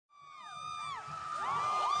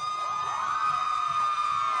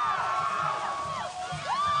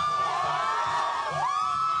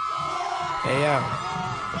Hey, yo,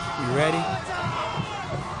 you ready?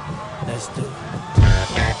 Let's do it.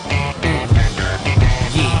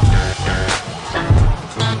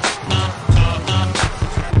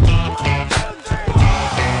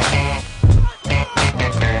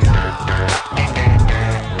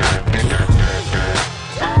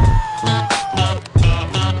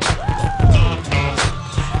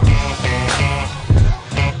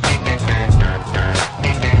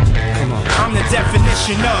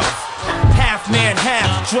 Definition of half man,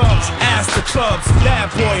 half drugs, ass the clubs, bad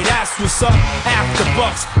boy, that's what's up. After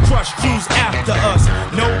bucks, crush crews after us.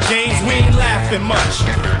 No games, we ain't laughing much.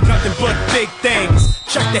 Nothing but big things.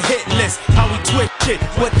 Check the hit list, how we twitch it.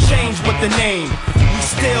 What changed but the name? We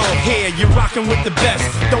still here, you're rocking with the best.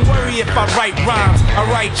 Don't worry if I write rhymes, I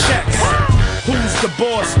write checks. Who's the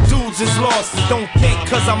boss? Dudes is lost. Don't think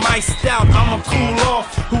cause I'm iced out, I'ma cool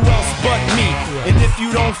off. Who else but me? And if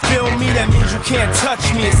you don't feel me, that means you can't touch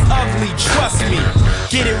me. It's ugly, trust me.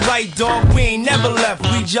 Get it right, dog, we ain't never left.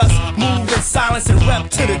 We just move in silence and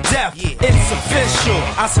rep to the death. It's official,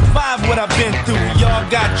 I survived what I've been through. Y'all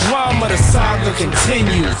got drama, the saga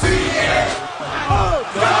continues.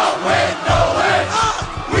 Going nowhere.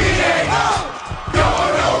 We ain't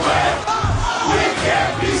going nowhere. We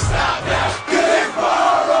can't be stopped now. Good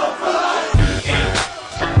Boro for life.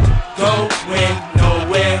 We ain't going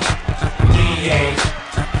nowhere. We ain't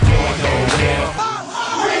going nowhere.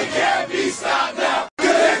 We can't be stopped now.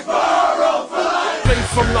 Good Boro for life. Play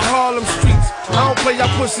from the Harlem streets. I don't play, I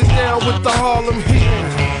push it down with the Harlem heat.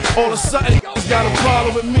 All of a sudden, you got a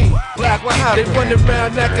problem with me. Black, what happened? They running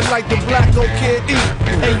around acting like the black don't can't eat.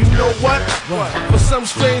 And you know what? For some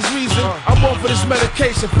strange reason, I'm on for this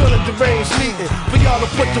medication, feeling deranged, needing for y'all to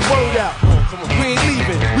put the word out. We ain't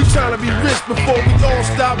leaving. We trying to be rich before we all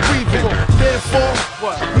stop breathing. Therefore,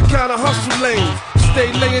 we kinda hustle lanes.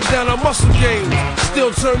 Stay laying down our muscle games.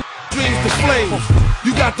 Still turn dreams to flames.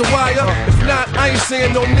 You got the wire? If not, I ain't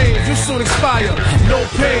saying no names. You soon expire. No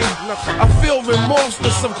pain. I feel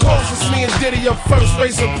remorseless. I'm cautious. Me and Diddy up first,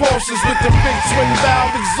 racing Porsches with the big twin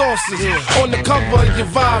valve exhausts. On the cover of your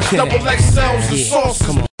vibes, double XLs and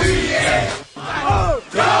sauces. We ain't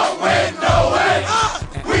going nowhere.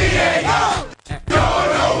 We ain't going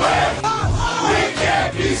nowhere. We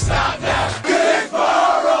can't be stopped now. Good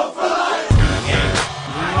Boro for life. We ain't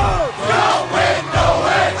Going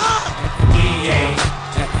nowhere. We ain't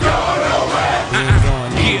Going nowhere.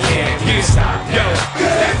 We can't be stopped now.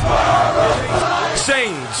 Good Boro for life.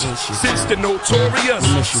 Change since the notorious.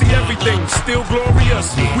 See everything still glorious.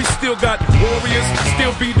 We still got warriors,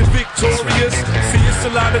 still be the victorious. See it's a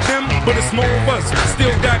lot of them, but it's more of us.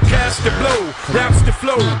 Still got cash to blow, raps to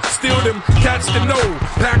flow. Still them cats to know,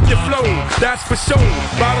 pack the flow. That's for sure.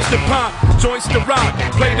 Bottles to pop, joints to rock.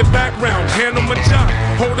 Play the background, handle my job,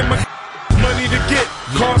 holding my money to get,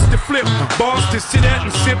 cars to flip, bars to sit at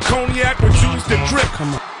and sip cognac with juice to drip.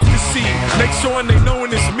 To see, make sure they knowin'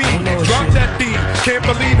 it's me. Drop that D, can't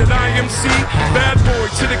believe that I MC. Bad boy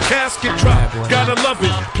to the casket drop, gotta love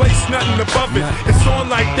it, place nothing above it. It's on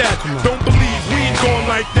like that, don't believe we ain't going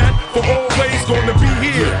like that. For always gonna be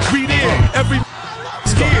here, we there, every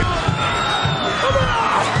here.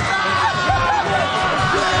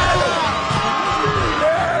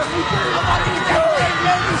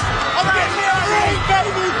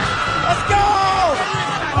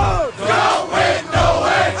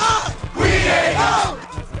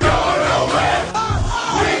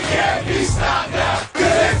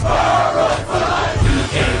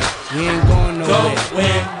 We ain't going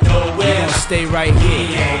nowhere. We gon' stay right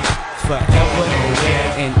here forever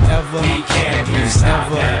and ever and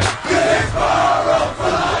ever.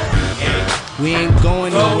 We ain't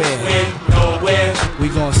going nowhere. We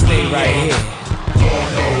gon' stay right here.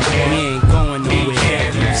 We ain't going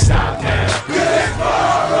nowhere.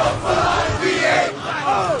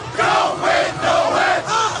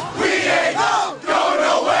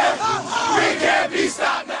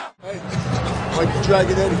 Why you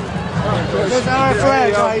dragging Eddie? It's our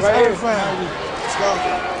flag, guys. Our flag. Let's go.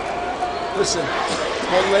 Listen,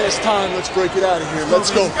 one last time, let's break it out of here. Let's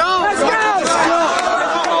go. Let's go!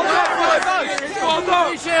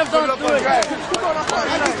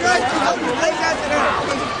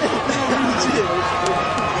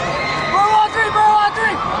 Bro, on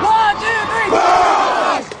three! 1,